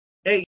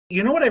Hey,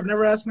 you know what I've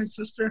never asked my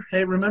sister?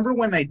 Hey, remember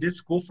when I did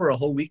school for a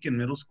whole week in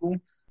middle school?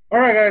 All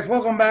right, guys,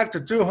 welcome back to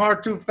Too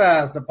Hard, Too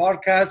Fast, the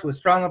podcast with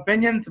strong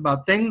opinions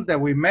about things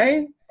that we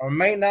may or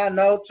may not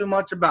know too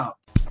much about.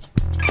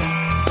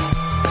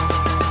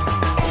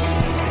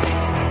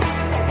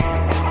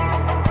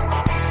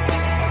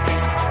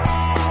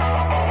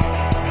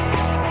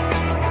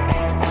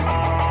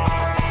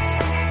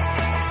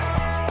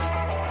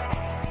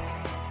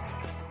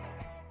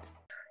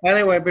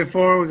 Anyway,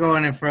 before we go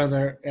any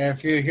further,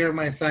 if you hear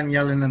my son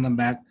yelling in the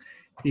back,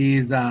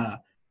 he's just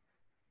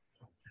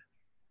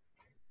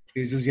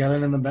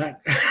yelling in the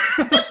back.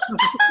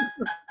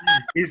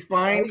 He's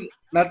fine.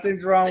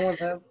 Nothing's wrong with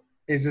him.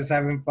 He's just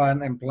having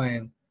fun and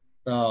playing.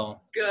 So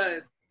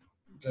Good.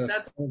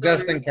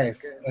 just in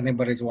case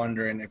anybody's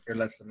wondering if you're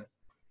listening.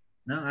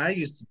 No, I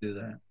used to do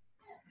that.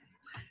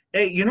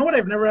 Hey, you know what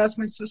I've never asked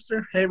my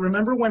sister? Hey,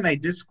 remember when I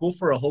did school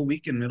for a whole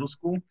week in middle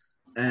school?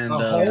 And A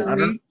whole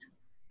week?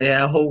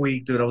 Yeah, a whole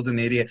week, dude. I was an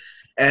idiot.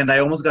 And I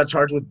almost got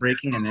charged with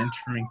breaking and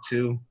entering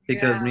too.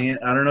 Because I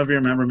don't know if you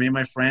remember, me and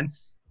my friend,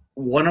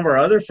 one of our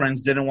other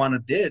friends didn't want to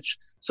ditch.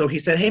 So he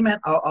said, hey man,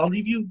 I'll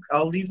leave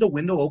the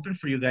window open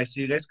for you guys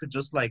so you guys could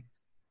just like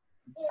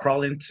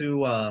crawl into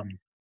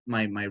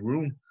my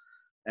room.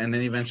 And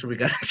then eventually we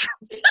got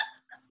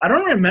I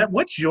don't remember.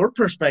 What's your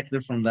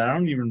perspective from that? I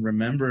don't even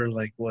remember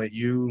like what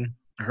you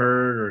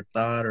heard or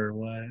thought or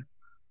what.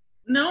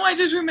 No, I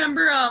just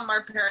remember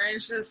our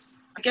parents just,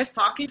 I guess,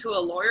 talking to a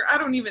lawyer. I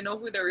don't even know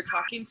who they were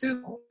talking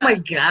to. Oh my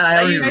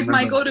God. You guys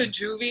might go to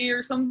juvie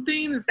or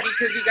something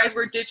because you guys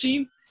were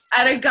ditching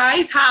at a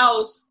guy's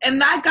house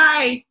and that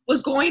guy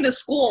was going to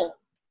school.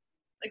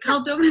 Like,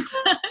 how dumb is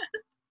that?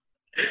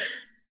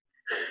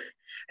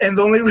 And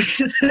the only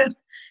reason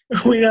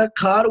we got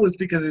caught was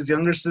because his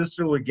younger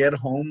sister would get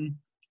home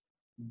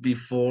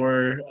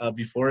before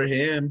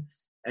him,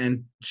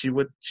 and she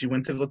went to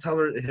go tell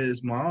her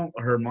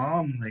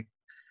mom, like,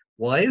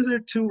 why is there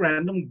two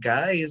random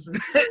guys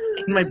in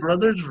my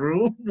brother's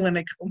room when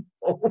I come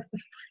home?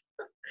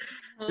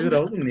 Dude, I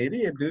was an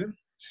idiot, dude.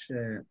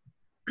 Shit.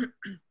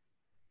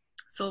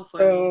 So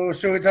funny. So,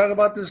 should we talk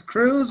about this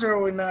cruise, or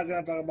are we not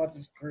going to talk about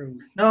this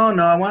cruise? No,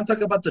 I want to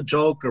talk about the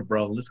Joker,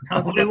 bro. Let's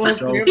talk about Nobody wants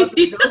to hear about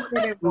the Joker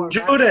anymore, man.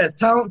 Judith,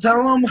 tell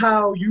them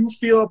how you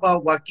feel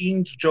about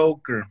Joaquin's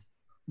Joker.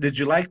 Did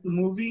you like the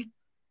movie?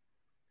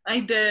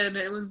 I did.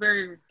 It was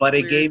very But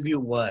it weird. gave you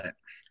what?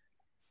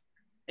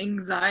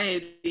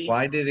 Anxiety.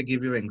 Why did it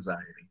give you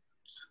anxiety?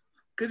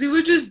 Because he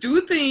would just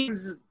do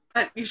things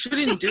that you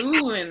shouldn't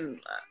do, and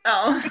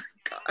oh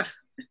God,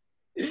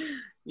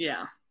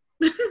 yeah.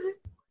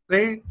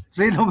 See,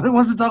 nobody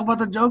wants to talk about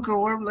the Joker.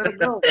 Let it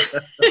go.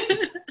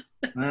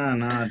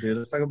 No, dude.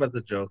 Let's talk about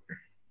the Joker.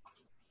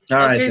 All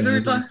right, Okay, then, so we're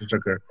let's talk talking. about the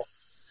Joker.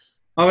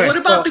 Okay, So what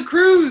about the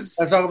cruise?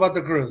 Let's talk about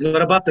the cruise.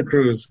 What about the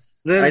cruise?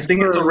 This I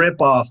think it's a cruise-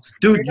 ripoff,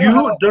 dude.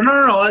 No.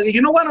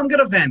 You know what? I'm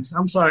gonna vent.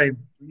 I'm sorry.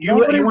 You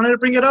wanted to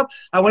bring it up.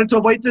 I wanted to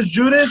avoid this,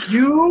 Judith.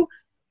 You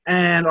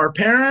and our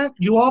parent.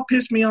 You all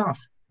pissed me off.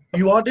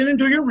 You all didn't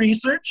do your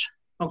research.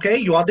 Okay,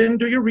 you all didn't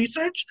do your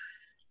research.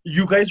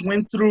 You guys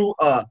went through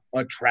a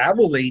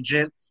travel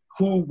agent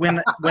who,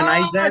 when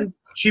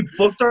she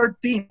booked our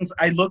things,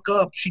 I look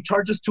up. She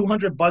charges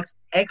 $200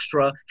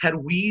 extra. Had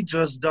we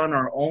just done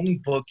our own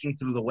booking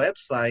through the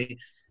website,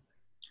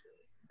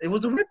 it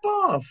was a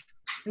ripoff.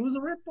 It was a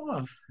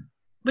ripoff.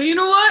 But you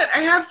know what? I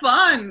had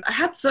fun. I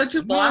had such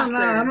a blast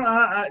there.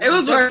 It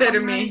was worth it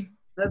to me.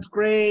 That's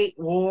great.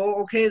 Well,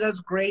 okay, that's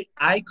great.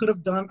 I could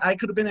have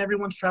been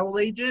everyone's travel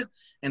agent,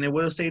 and it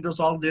would have saved us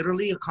all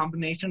literally a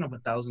combination of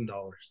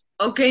 $1,000.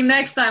 Okay,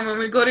 next time when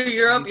we go to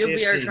Europe, you'll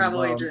be our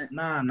travel agent.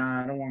 Nah, I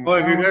don't want. Well,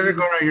 if you guys are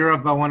going to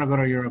Europe, I want to go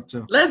to Europe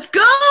too. Let's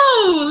go!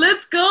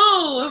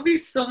 It'll be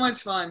so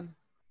much fun.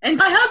 And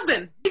my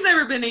husband, he's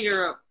never been to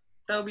Europe.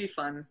 That'll be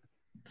fun.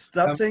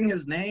 Stop saying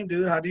his name,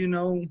 dude. How do you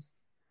know he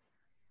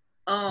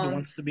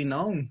wants to be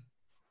known?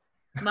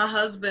 My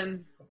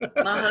husband. Can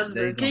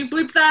you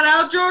bleep that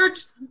out, George?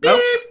 Nope.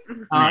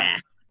 Beep.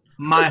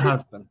 My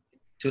husband.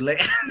 Too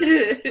late.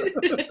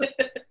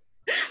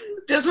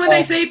 Just when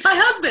they say it's my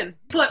husband,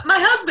 but my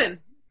husband.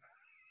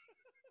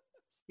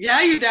 Yeah,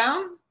 you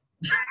down?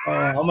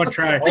 I'm gonna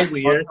try. Oh,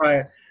 weird. I'll try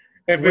it.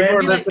 If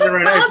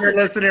you're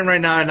listening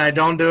right now and I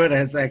don't do it,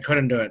 I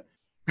couldn't do it.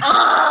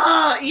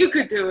 You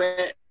could do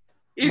it.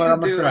 You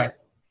could do it.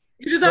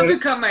 You just have to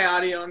cut my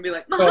audio and be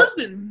like, my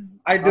husband.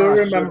 I do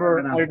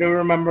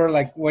remember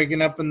like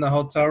waking up in the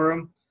hotel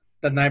room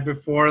the night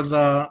before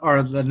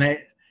the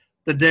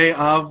day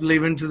of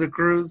leaving to the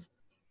cruise,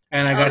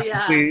 and I got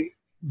to see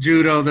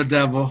Judo the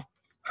Devil.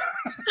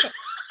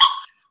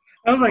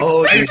 I was like,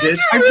 oh, you did?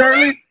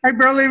 I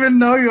barely even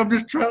know you. I'm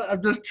just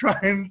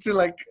trying to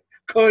like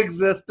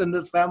coexist in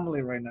this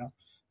family right now.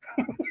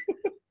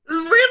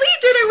 Really?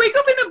 Did I wake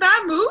up in a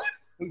bad mood?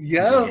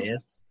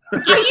 Yes. Are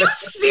you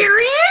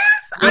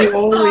serious? I I'm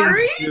always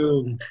sorry.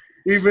 do.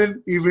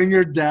 Even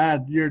your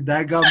dad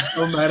got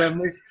so mad at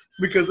me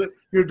because I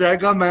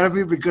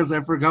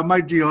forgot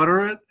my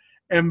deodorant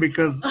and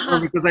because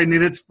I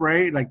needed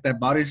spray, like that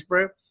body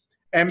spray,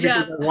 and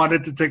because I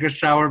wanted to take a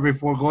shower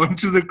before going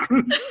to the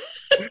cruise.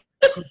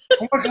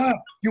 Oh my God,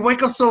 you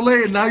wake up so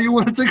late and now you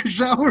want to take a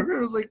shower?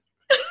 I was like,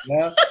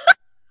 yeah.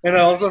 And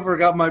I also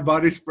forgot my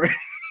body spray.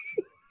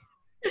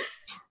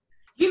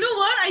 You know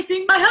what? I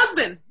think my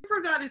husband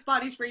forgot his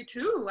body spray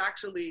too,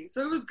 actually.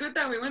 So it was good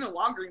that we went to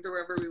Walgreens or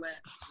wherever we went.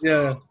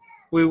 Yeah.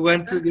 We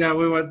went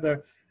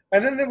there.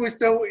 And then we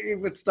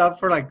would stop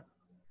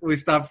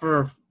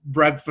for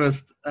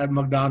breakfast at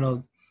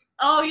McDonald's.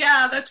 Oh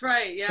yeah, that's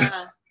right.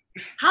 Yeah.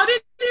 How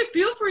did it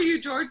feel for you,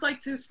 George,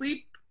 like to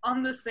sleep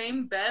on the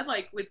same bed,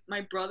 like with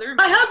my brother,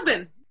 my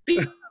husband?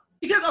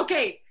 Because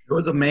okay, it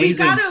was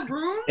amazing. We got a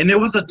room, and it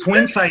was a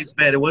twin size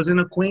bed. It wasn't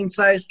a queen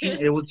size king.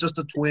 It was just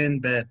a twin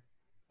bed.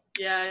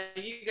 Yeah,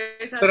 you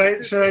guys.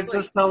 Should I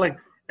just tell like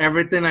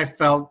everything I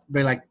felt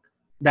like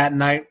that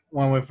night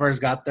when we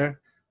first got there?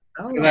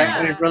 Oh yeah.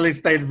 I really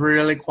stayed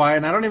really quiet.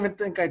 And I don't even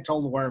think I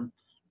told Worm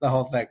the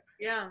whole thing.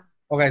 Yeah.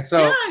 Okay,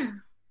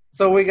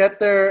 so we get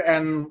there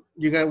and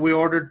we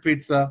ordered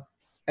pizza,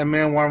 and me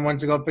and Worm went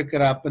to go pick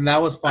it up, and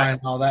that was fine.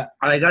 All that.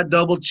 I got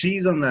double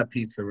cheese on that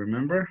pizza.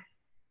 Remember?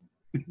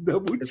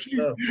 Double cheese.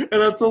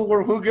 And I told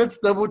Worm, who gets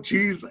double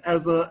cheese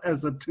as a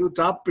 2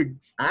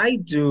 toppings? I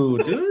do,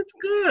 dude. It's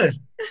good.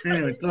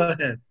 Anyway, go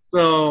ahead.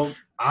 So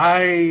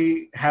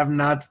I have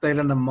not stayed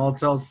in a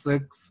Motel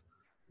 6.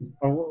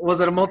 Or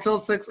was it a Motel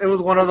 6? It was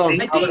one of those.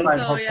 I think so,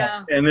 hotels.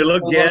 Yeah. And it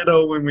looked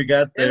ghetto when we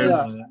got there. It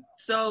was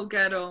so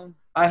ghetto.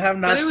 I have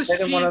not stayed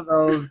in one of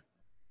those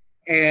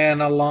in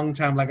a long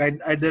time. Like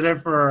I did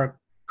it for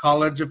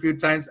college a few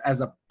times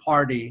as a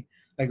party.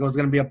 Like it was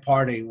going to be a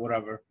party,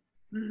 whatever.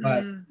 Mm-hmm.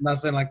 But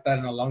nothing like that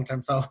in a long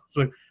time. So I was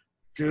like,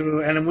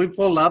 dude. And then we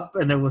pulled up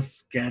and it was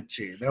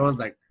sketchy. There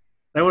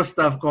was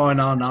stuff going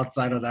on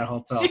outside of that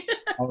hotel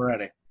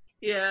already.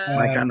 Yeah.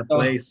 My kind of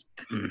place.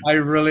 I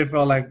really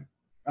felt like,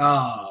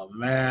 oh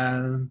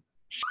man,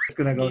 it's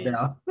gonna go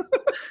down.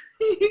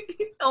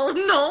 Oh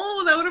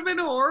no, that would have been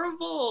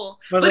horrible.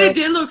 But it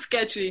did look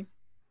sketchy.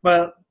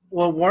 But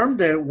what Worm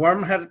did,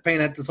 Worm had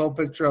painted this whole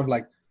picture of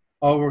like,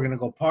 oh, we're gonna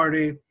go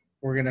party,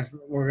 we're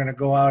gonna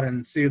go out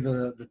and see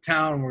the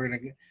town, we're gonna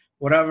get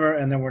whatever,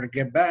 and then we're gonna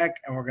get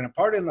back and we're gonna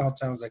party in the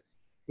hotel. I was like,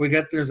 we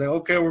get there, it's like,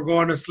 okay, we're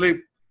going to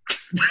sleep.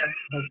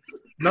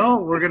 No,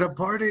 we're gonna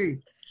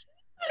party.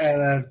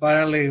 And then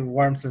finally,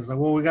 Worm says, like,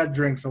 well, we got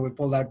drinks. So we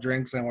pulled out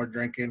drinks and we're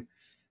drinking.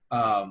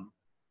 And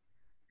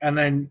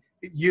then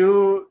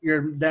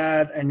your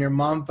dad, and your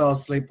mom fell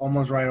asleep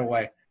almost right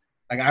away.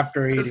 Like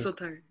after eating. I was so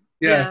tired.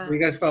 Yeah, you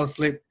guys fell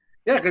asleep.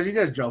 Yeah, because you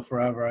guys drove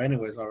forever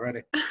anyways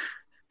already.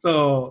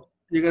 So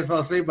you guys fell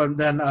asleep. But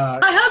then my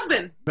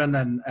husband.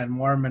 And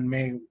Worm and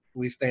me,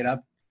 we stayed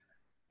up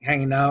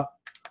hanging out.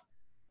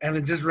 And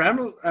it just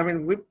rambled. I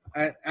mean,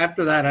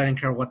 after that, I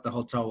didn't care what the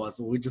hotel was.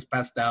 We just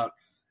passed out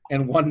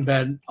in one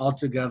bed all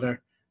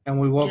together, and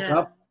we woke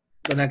up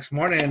the next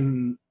morning,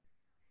 and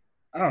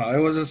I don't know, it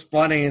was just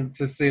funny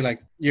to see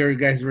like your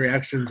guys'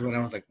 reactions when I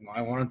was like, well,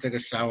 I want to take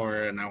a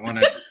shower and I want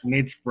to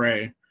need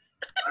spray.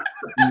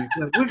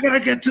 Like, we're gonna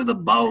get to the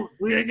boat,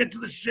 we're gonna get to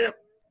the ship.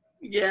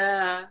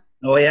 Yeah.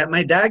 Oh yeah,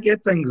 my dad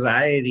gets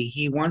anxiety.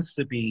 He wants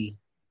to be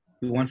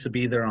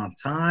there on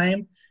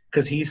time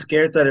because he's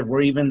scared that if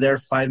we're even there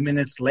 5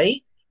 minutes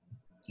late,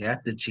 yeah,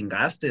 the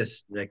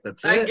chingastes. Like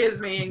that's that it.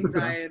 gives me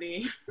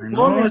anxiety. I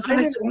know. It's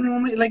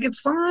like it's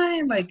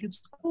fine. Like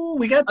it's cool.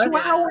 We got 2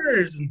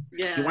 hours.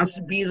 Yeah. He wants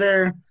to be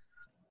there.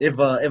 If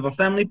a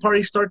family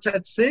party starts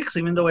at 6,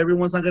 even though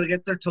everyone's not gonna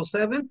get there till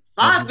 7.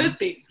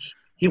 5:50.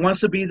 He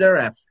wants to be there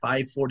at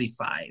 5:45.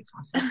 I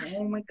was like,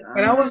 oh my god.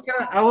 And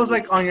I was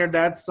like on your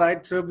dad's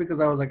side too, because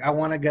I was like, I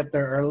want to get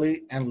there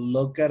early and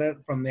look at it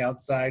from the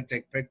outside,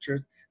 take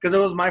pictures. Because it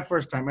was my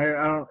first time.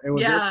 It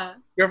was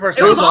your first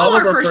time. It was all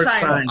our first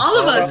time. All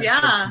of us,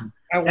 yeah.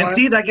 And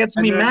see, that gets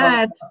me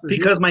mad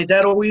because my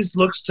dad always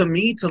looks to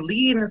me to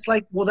lead. And it's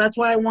like, well, that's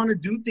why I want to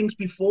do things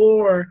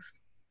before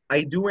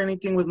I do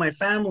anything with my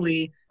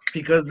family,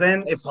 because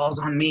then it falls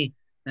on me.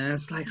 And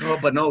it's like, oh,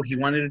 but no, he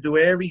wanted to do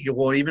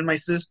even my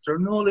sister.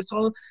 No, let's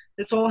all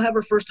have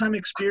our first time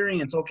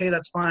experience. Okay,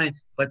 that's fine.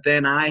 But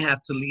then I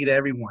have to lead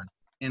everyone.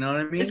 You know what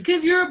I mean? It's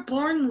because you're a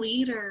born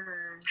leader.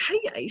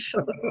 Hey,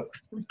 shut up.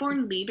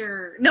 Born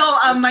leader. No,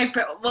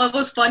 what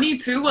was funny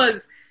too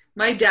was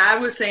my dad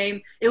was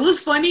saying it was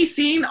funny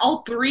seeing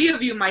all 3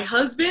 of you, my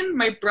husband,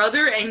 my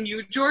brother, and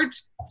you, George,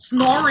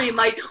 snoring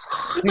like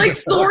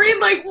snoring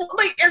like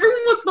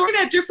everyone was snoring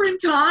at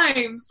different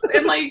times.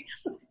 And like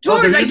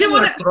George, I didn't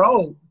want to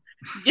throw.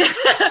 Yeah.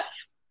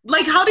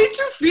 Like, how did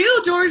you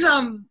feel, George?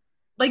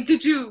 Like,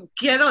 did you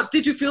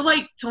feel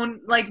like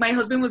my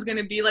husband was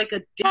gonna be like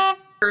a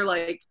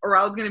dick, or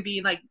I was gonna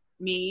be like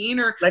mean,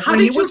 or like how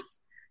when did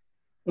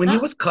he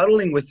was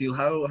cuddling with you?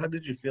 How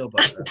did you feel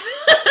about that?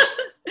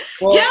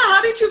 Well, yeah,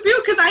 how did you feel?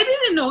 Because I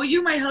didn't know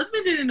you. My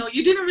husband didn't know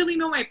you. Didn't really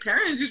know my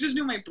parents. You just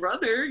knew my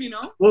brother. You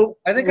know. Well,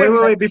 I think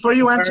wait. Before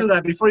you answer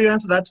that,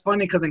 that's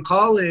funny because in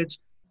college,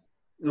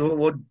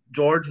 well,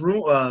 George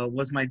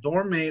was my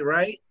dorm mate,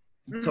 right?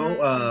 Mm-hmm.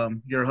 So,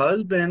 your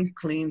husband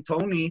cleaned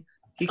Tony.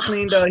 He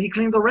cleaned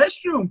the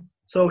restroom.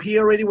 So he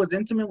already was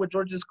intimate with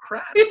George's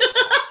crap.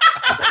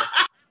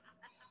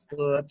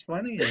 Well, that's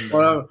funny.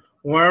 Well,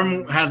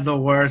 Worm had the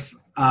worst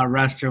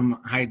restroom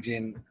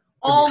hygiene.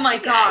 Oh my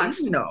gosh!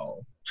 No.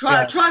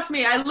 Trust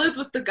me, I lived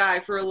with the guy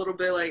for a little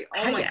bit. Like,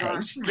 oh my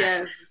gosh,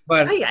 yes.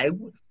 But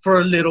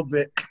for a little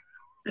bit.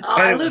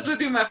 I lived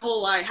with you my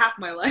whole life, half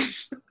my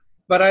life.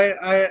 But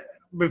I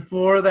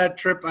before that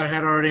trip, I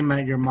had already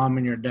met your mom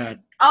and your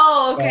dad.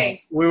 Oh,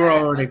 okay. We were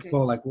already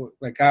cool.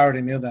 Like I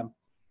already knew them.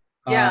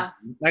 Yeah.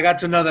 I got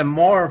to know them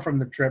more from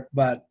the trip,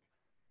 but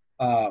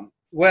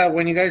well,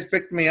 when you guys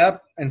picked me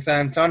up in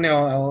San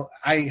Antonio,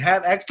 I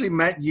had actually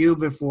met you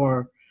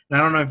before, and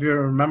I don't know if you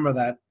remember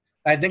that.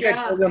 I think I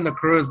told you on the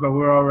cruise, but we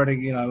were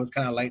already, it was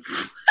kind of late.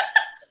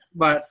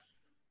 But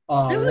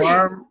really?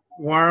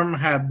 Worm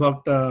had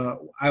booked.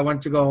 I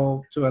went to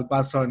go to El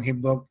Paso, and he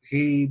booked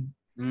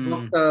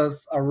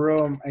us a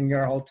room in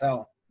your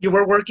hotel. You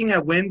were working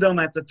at Wyndham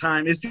at the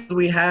time.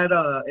 We had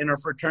in our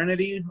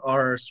fraternity,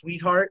 our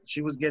sweetheart,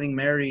 she was getting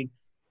married,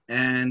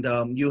 and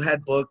you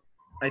had booked,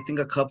 I think,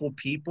 a couple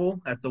people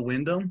at the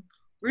Wyndham.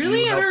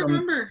 Really? I don't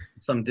remember.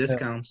 Some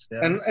discounts.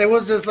 Yeah. And it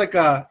was just like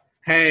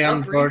hey,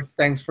 I'm George.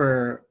 Thanks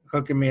for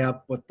hooking me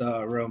up with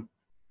the room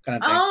kind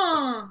of thing.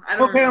 Oh, I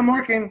don't remember. I'm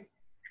working.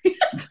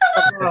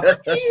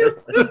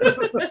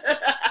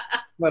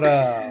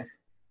 But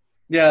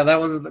yeah, that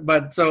was.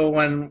 But so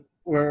when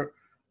we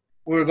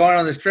were going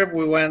on this trip,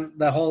 we went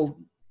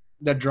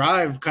the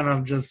drive kind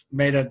of just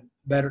made it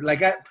better.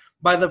 Like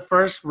by the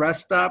first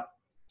rest stop,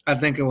 I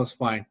think it was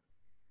fine.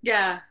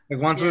 Yeah.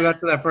 Like once we got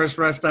to that first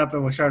rest stop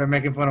and we started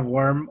making fun of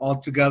Worm all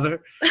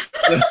together,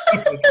 then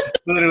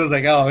it was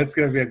like, oh, it's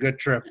gonna be a good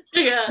trip.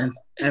 Yeah.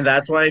 And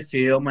that's why I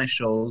feel my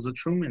show is a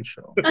Truman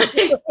Show.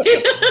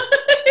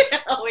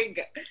 Oh my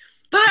God.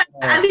 But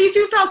at least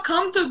you felt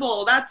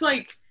comfortable. That's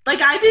like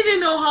I didn't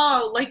know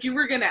how you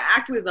were gonna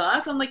act with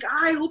us. I'm like,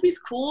 I hope he's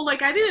cool.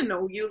 Like I didn't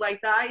know you like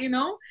that,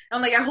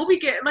 I'm like, I hope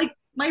he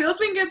my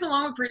husband gets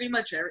along with pretty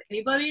much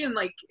anybody, and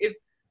if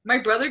my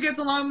brother gets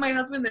along with my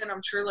husband, then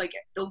I'm sure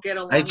they'll get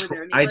along with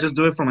anybody. I just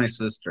do it for my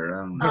sister. I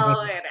don't know.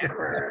 Oh,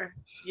 whatever.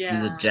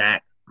 Yeah. He's a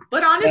jack.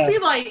 But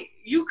honestly,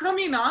 you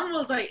coming on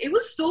was it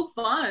was so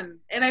fun,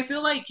 and I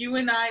feel like you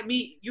and I,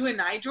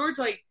 George,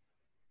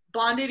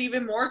 bonded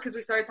even more because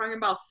we started talking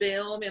about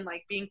film and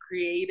being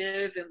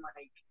creative and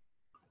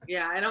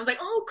and I'm like,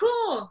 oh,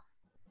 cool.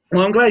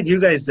 Well, I'm glad you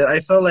guys did.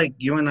 I felt like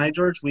you and I,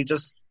 George, we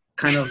just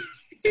kind of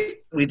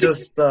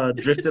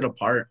drifted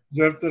apart.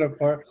 Drifted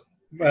apart.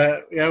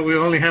 But yeah, we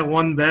only had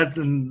one bed,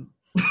 and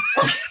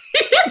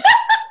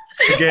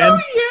again, oh,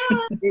 yeah.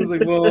 He was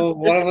like, "Well,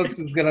 one of us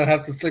is gonna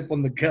have to sleep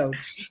on the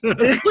couch."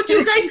 Would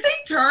you guys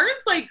take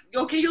turns?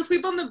 Okay, you'll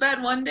sleep on the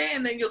bed one day,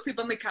 and then you'll sleep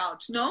on the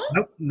couch. No,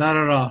 nope, not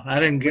at all. I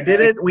didn't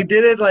get. We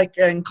did it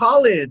in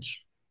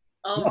college.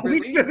 Oh, really?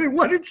 We did it.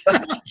 What did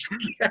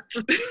you?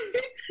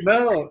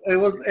 No, it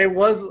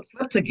was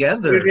not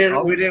together.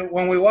 We did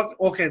when we walked.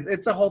 Okay,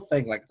 it's a whole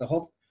thing.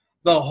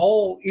 The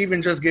whole even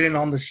just getting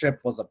on the ship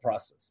was a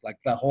process.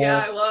 The whole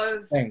it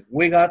was thing.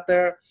 We got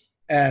there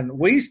and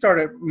me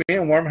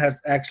and Worm has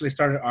actually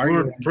started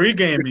arguing. We were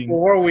pre-gaming.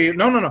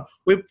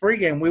 We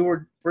pre-game. We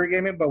were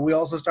pre-gaming, but we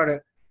also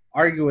started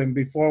arguing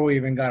before we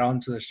even got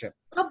onto the ship.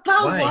 About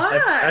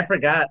what? I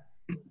forgot.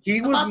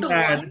 He was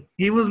mad.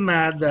 He was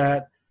mad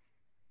that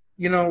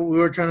we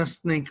were trying to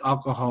sneak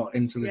alcohol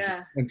into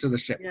the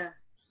ship. Yeah.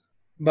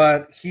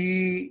 But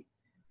he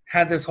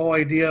had this whole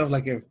idea of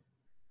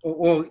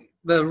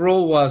the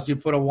rule was you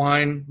put a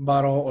wine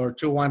bottle or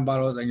 2 wine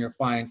bottles and you're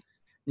fine.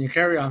 And you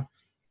carry on.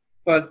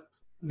 But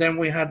then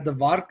we had the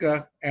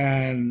vodka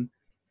and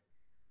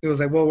he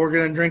was like, well, we're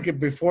going to drink it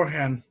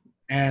beforehand.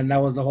 And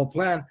that was the whole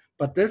plan.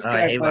 But this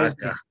guy buys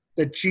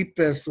the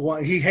cheapest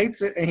one. He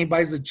hates it and he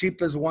buys the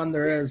cheapest one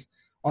there is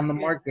on the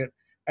market.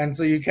 And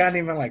so you can't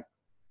even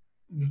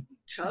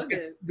chug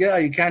it. Yeah,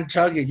 you can't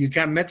chug it. You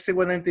can't mix it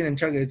with anything and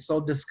chug it. It's so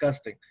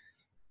disgusting.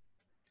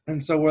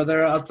 And so we're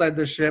there outside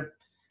the ship.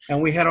 And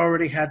we had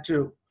already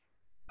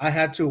I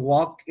had to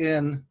walk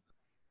in.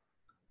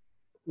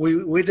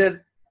 We did,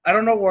 I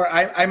don't know where,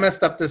 I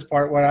messed up this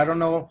part where I don't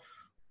know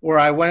where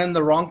I went in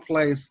the wrong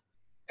place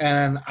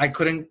and I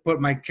couldn't put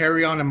my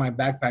carry-on in my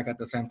backpack at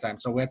the same time.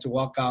 So we had to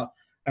walk out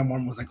and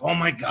one was like, oh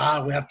my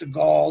God, we have to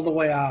go all the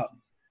way out.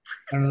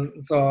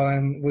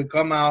 And we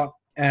come out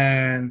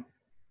and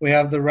we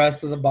have the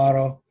rest of the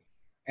bottle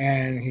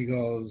and he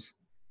goes,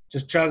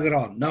 just chug it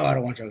on. No, I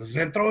don't want to chug it.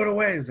 Then throw it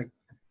away. He's like,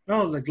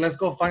 no, let's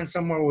go find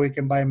somewhere where we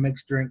can buy a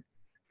mixed drink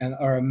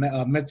or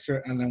a mixer,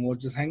 and then we'll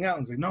just hang out.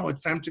 And say, no,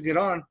 it's time to get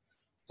on.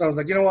 So I was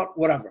like, you know what,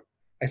 whatever.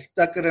 I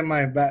stuck it in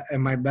my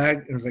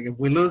bag. It was like, if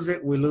we lose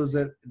it, we lose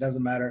it. It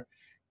doesn't matter.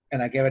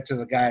 And I gave it to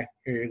the guy.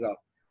 Here you go.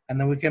 And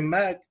then we came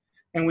back,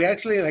 and we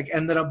actually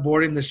ended up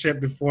boarding the ship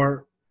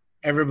before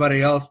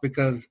everybody else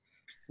because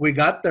we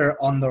got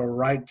there on the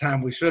right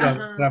time. We should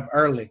have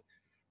early.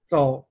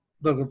 So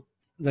the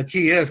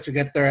key is to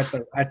get there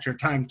at your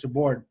time to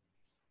board.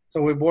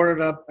 So we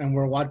boarded up and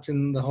we're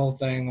watching the whole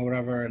thing or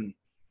whatever. And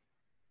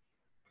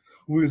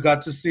we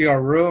got to see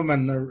our room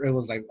and it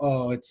was like,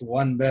 oh, it's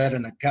one bed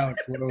and a couch.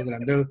 What are we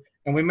going to do?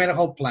 And we made a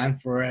whole plan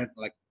for it,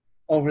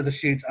 over the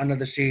sheets, under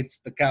the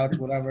sheets, the couch,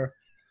 whatever.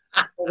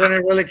 when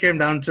it really came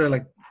down to it,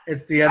 like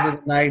it's the end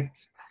of the night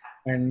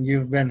and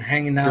you've been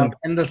hanging out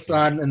in the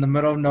sun in the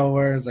middle of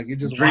nowhere. It's like you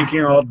just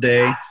drinking all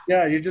day.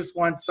 Yeah, you just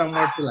want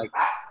somewhere to like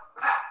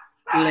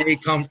lay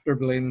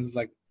comfortably, and it's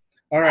like,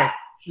 all right,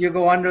 you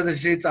go under the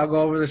sheets, I'll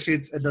go over the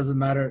sheets. It doesn't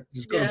matter.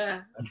 Just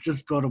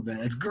go to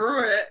bed.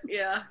 Screw it.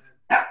 Yeah.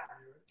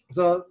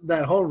 So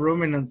that whole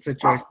rooming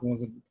situation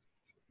wasn't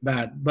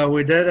bad, but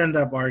we did end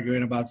up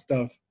arguing about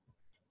stuff,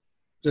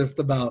 just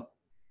about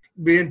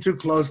being too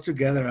close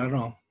together. I don't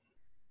know.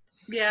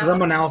 Yeah.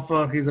 I'm an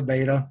alpha. He's a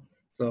beta.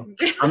 So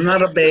I'm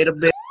not a beta,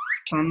 bitch.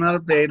 I'm not a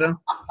beta.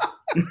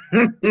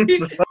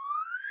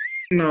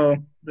 No,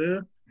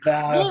 dude.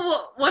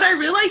 Well, what I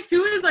realized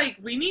too is like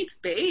we need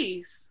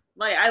space.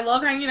 Like I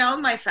love hanging out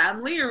with my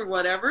family or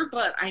whatever,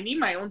 but I need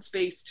my own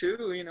space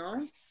too, you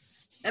know.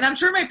 And I'm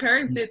sure my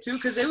parents did too,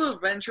 because they would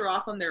venture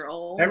off on their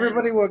own.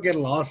 Everybody will get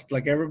lost.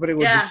 Like everybody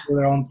will do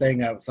their own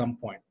thing at some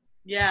point.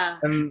 Yeah.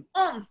 And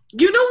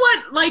you know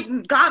what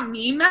like got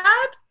me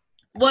mad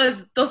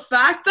was the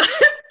fact that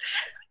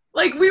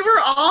like we were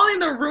all in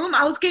the room.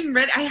 I was getting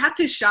ready. I had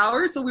to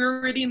shower, so we were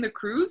already in the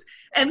cruise.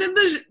 And then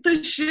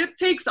the ship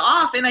takes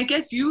off, and I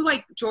guess you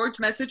like George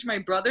messaged my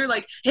brother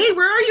like, "Hey,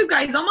 where are you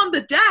guys? I'm on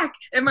the deck."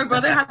 And my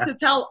brother had to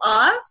tell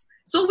us.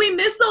 So we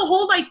missed the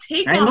whole like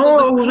takeoff. I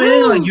know. I was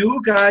waiting on you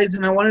guys,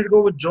 and I wanted to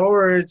go with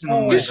George.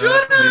 And you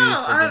should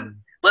have.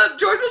 But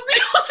George was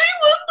the only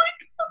one. Like,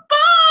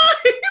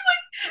 bye.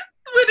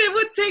 Like when it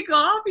would take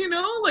off, you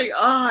know, like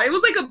it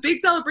was like a big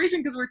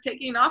celebration because we're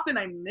taking off, and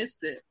I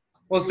missed it.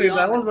 Well, see,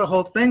 that was the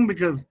whole thing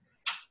because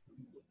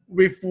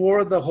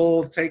before the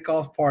whole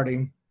takeoff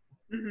party,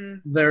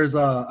 there's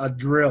a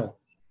drill.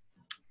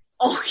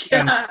 Oh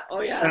yeah.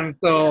 And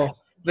so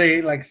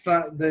they like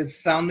they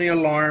sound the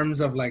alarms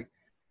of like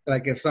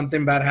if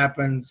something bad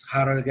happens,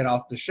 how to get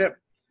off the ship.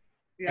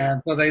 Yeah.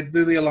 And so they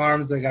do the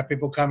alarms. They got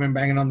people coming,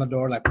 banging on the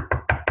door, like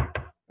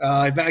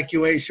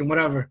evacuation,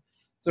 whatever.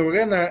 So we're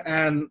getting there,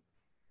 and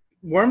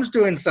Worm's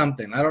doing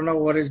something. I don't know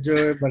what he's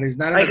doing, but he's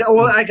not.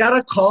 I got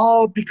a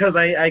call because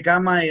I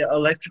got my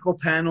electrical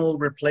panel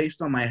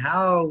replaced on my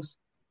house,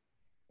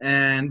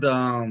 and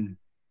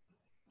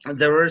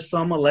there was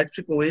some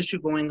electrical issue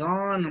going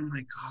on. I'm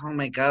like, oh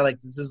my God, like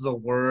this is the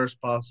worst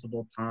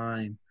possible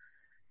time.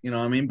 You know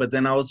what I mean? But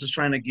then I was just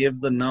trying to give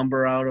the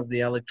number out of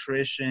the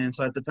electrician.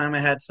 So at the time I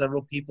had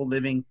several people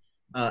living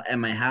at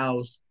my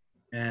house.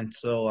 And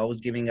so I was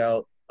giving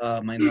out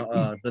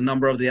the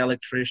number of the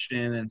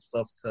electrician and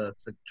stuff to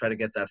try to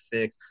get that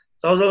fixed.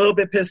 So I was a little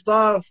bit pissed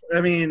off.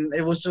 I mean,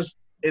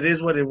 it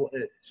is what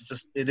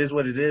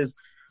it is.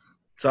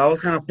 So I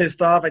was kind of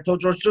pissed off. I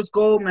told George, just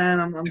go, man.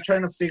 I'm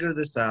trying to figure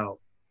this out.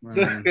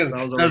 So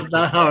that's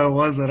not how it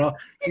was at all.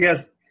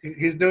 Yes,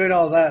 he's doing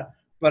all that.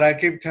 But I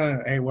keep telling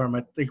him, hey, Worm,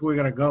 I think we're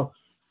going to go.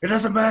 It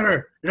doesn't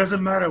matter.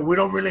 We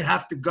don't really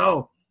have to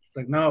go. It's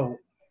like, no,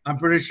 I'm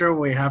pretty sure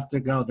we have to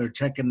go. They're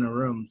checking the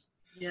rooms.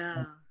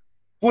 Yeah.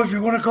 Well, if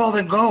you want to go,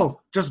 then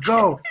go. Just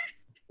go.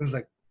 It's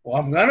like, well,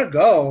 I'm going to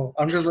go.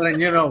 I'm just letting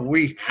you know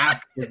we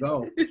have to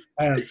go.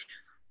 And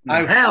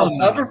I'll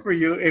cover for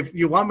you. If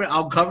you want me,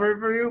 I'll cover it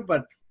for you.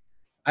 But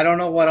I don't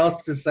know what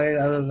else to say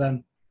other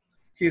than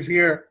he's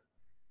here.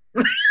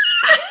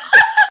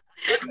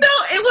 No,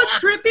 and what's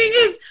tripping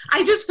is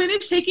I just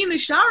finished taking the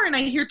shower and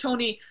I hear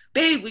Tony,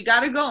 babe, we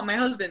gotta go. My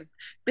husband,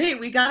 babe,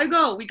 we gotta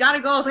go. I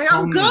was like,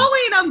 I'm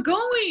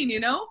going, you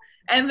know?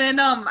 And then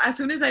as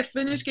soon as I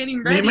finish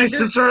getting ready. Me and my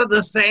sister are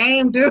the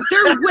same, dude.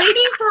 They're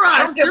waiting for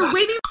us. They're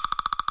waiting.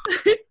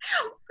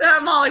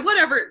 I'm all like,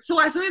 whatever. So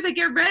as soon as I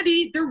get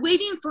ready, they're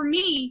waiting for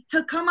me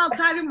to come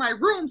outside of my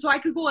room so I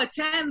could go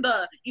attend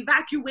the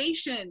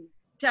evacuation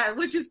test,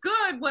 which is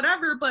good,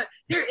 whatever. But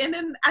here, and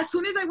then as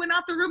soon as I went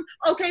out the room,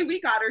 okay, we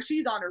got her.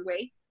 She's on her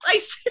way. Like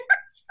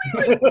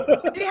seriously,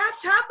 like, they had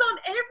tabs on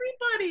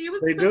everybody. It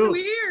was so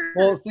weird.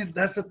 Well, see,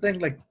 that's the thing.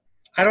 Like,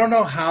 I don't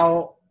know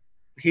how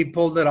he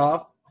pulled it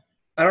off.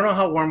 I don't know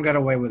how Worm got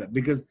away with it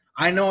because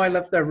I know I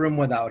left that room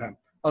without him.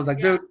 I was like,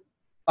 dude,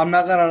 I'm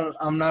not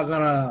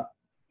gonna,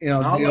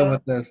 deal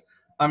with this.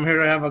 I'm here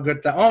to have a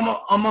good time.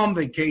 I'm on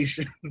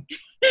vacation.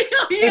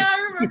 Yeah, I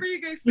remember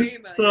you guys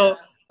saying that. So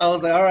I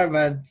was like, all right,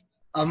 man,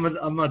 I'm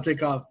gonna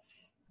take off.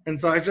 And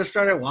so I just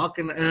started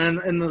walking,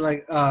 and in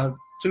the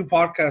 2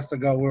 podcasts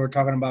ago, we were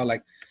talking about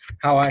like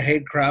how I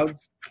hate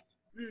crowds.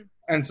 Mm.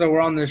 And so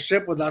we're on this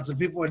ship with lots of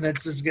people, and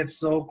it just gets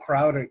so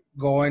crowded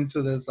going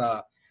to this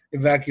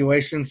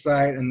evacuation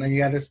site, and then you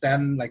got to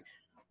stand like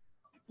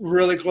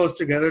really close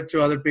together to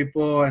other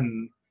people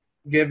and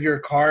give your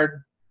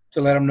card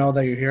to let them know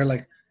that you're here.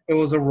 Like it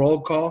was a roll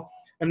call,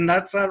 and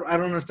that's not, I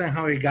don't understand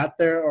how he got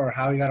there or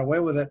how he got away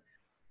with it.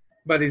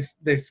 But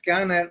they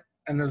scan it,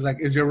 and they're like,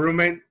 "Is your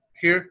roommate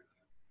here?"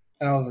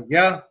 And I was like,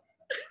 "Yeah."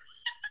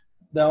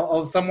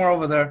 Somewhere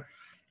over there.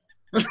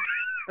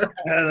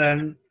 And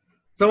then,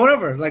 so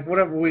whatever,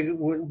 we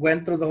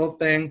went through the whole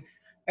thing,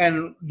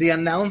 and the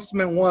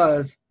announcement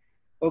was,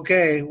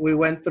 okay, we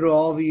went through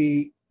all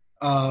the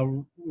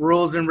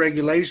rules and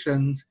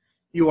regulations.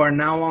 You are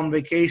now on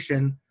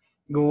vacation.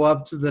 Go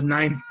up to the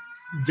 9th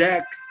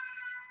deck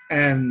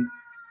and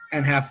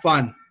have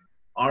fun.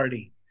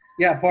 Arty.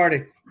 Yeah,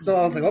 party. So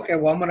I was like, okay,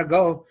 well, I'm gonna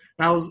go.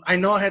 And I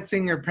know I had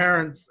seen your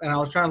parents, and I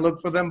was trying to look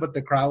for them, but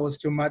the crowd was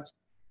too much.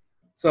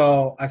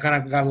 So I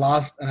kind of got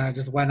lost, and I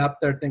just went up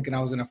there thinking I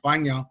was gonna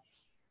find y'all.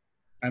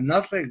 And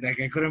nothing. Like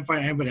I couldn't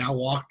find anybody. I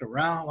walked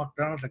around.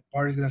 I was like,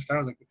 party's gonna start.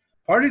 I was like,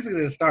 party's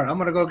gonna start. I'm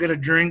gonna go get a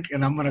drink,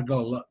 and I'm gonna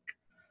go look.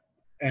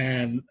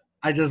 And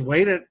I just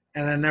waited,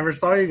 and I never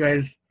saw you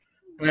guys.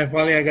 And then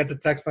finally, I got the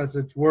text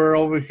message. We're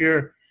over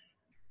here.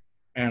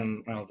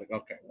 And I was like,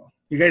 okay, well,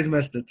 you guys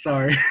missed it.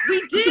 Sorry.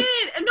 We did.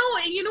 No,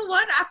 and you know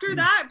what? After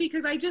that,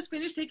 because I just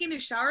finished taking a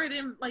shower,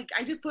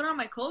 I just put on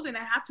my clothes and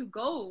I had to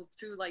go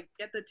to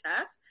get the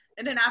test.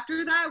 And then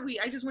after that,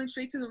 I just went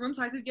straight to the room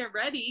so I could get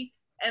ready.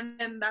 And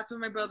then that's when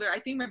my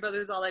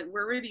brother's all like,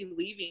 we're already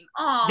leaving.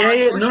 Aw,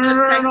 yeah, George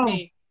just texted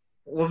me.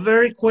 Well,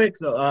 very quick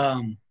though.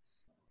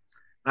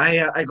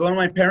 I go to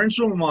my parents'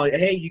 room. I'm like,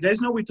 hey, you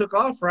guys know we took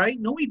off, right?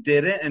 No, we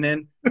didn't. And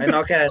then I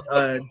knock at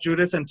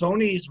Judith and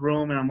Tony's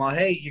room, and I'm like,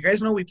 hey, you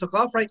guys know we took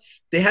off, right?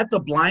 They had the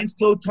blinds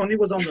closed. Tony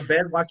was on the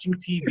bed watching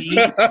TV.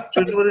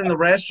 Judith was in the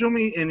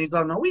restroom, and he's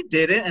like, no, we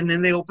didn't. And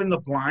then they open the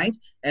blinds,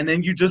 and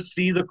then you just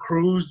see the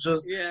cruise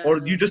or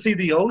you just see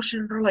the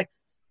ocean. They're like,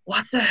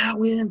 what the hell?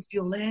 We didn't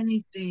feel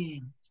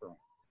anything. So,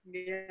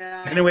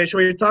 yeah. Anyway, should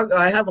we talk?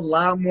 I have a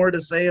lot more to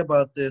say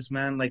about this,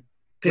 man. Like,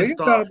 pissed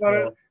off. About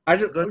it. I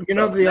just, the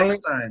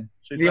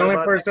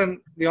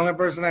only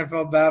person I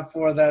felt bad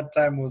for that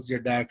time was your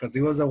dad, because he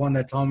was the one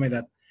that told me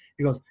that.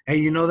 He goes,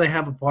 hey, they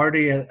have a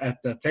party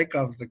at the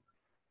takeoff. I was like,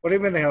 what do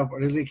you mean they have a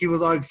party? He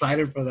was all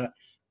excited for that.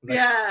 Like,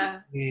 yeah.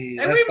 Hey,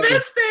 and we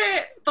missed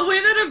it, but we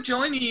ended up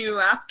joining you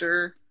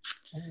after.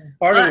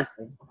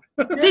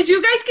 Did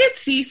you guys get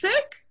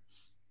seasick?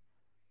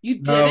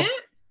 You didn't?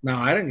 No,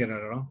 I didn't get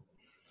it at all.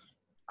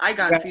 I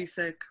got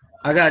seasick.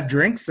 I got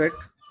drink sick.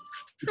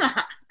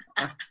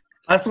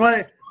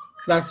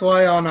 That's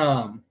why on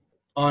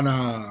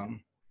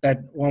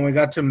that when we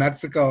got to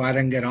Mexico, I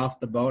didn't get off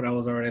the boat. I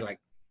was already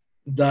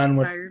done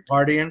with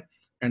partying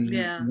and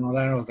all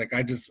that. I was like,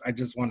 I just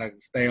want to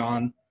stay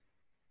on,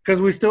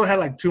 because we still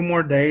had 2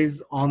 more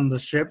days on the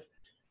ship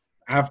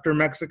after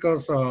Mexico.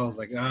 So I was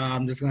like,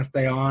 I'm just gonna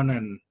stay on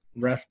and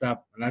rest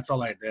up, and that's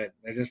all I did.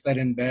 I just stayed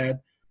in bed.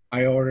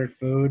 I ordered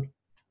food.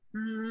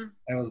 Mm-hmm.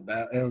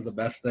 It was the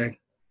best thing.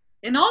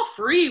 And all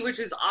free, which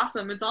is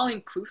awesome. It's all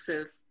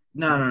inclusive.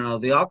 No.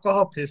 The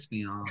alcohol pissed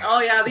me off.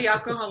 Oh, yeah. The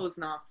alcohol was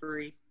not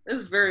free. It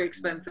was very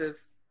expensive.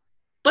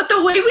 But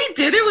the way we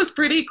did it was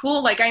pretty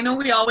cool. I know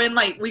we all went,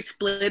 we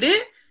split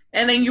it.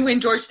 And then you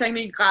and George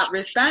technically got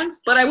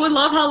wristbands. But I would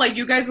love how,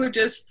 you guys were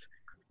just...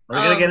 We're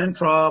going to get in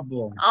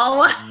trouble. Oh,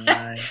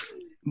 right.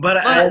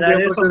 But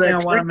that is something I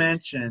want to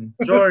mention.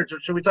 George,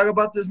 should we talk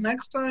about this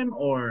next time?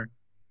 Or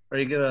are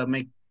you going to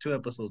make 2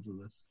 episodes of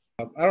this?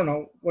 I don't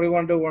know. What do you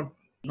want to do, Warren?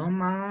 No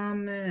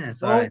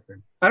mames. All right,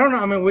 then. I don't know.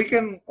 I mean, we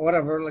can,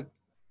 whatever. What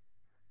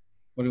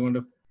do you want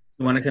to do?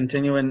 You want to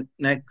continue in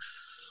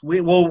next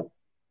week? Well,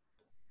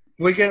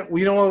 we can.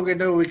 You know what we can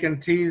do? We can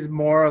tease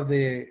more of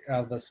the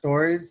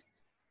stories,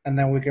 and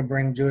then we can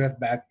bring Judith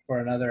back for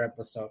another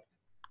episode.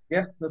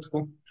 Yeah, that's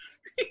cool.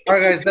 All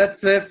right, guys.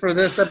 That's it for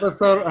this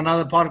episode.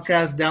 Another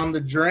podcast down the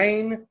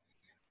drain.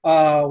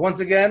 Once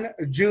again,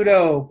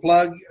 Judo,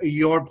 plug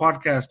your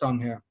podcast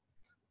on here.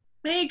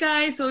 Hey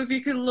guys, so if you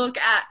could look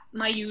at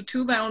my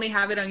YouTube, I only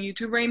have it on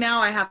YouTube right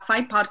now. I have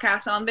 5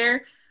 podcasts on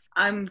there.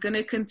 I'm going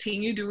to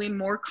continue doing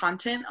more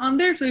content on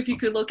there. So if you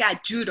could look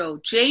at Judo,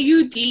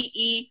 Jude,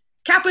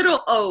 capital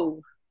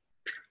O.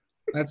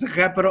 That's a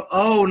capital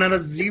O, not a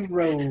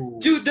 0.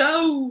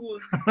 Judo.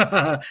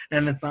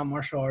 And it's not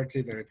martial arts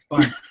either. It's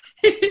fun.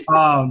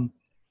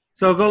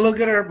 So go look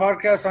at our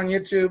podcast on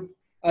YouTube.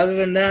 Other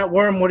than that,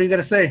 Worm, what are you going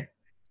to say?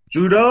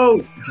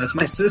 Judo. That's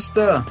my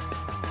sister.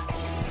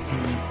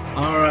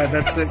 All right,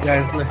 that's it,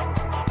 guys. Bye.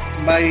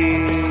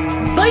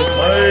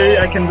 Bye.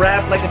 I can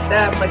rap like a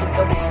dab, like a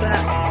double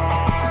sap.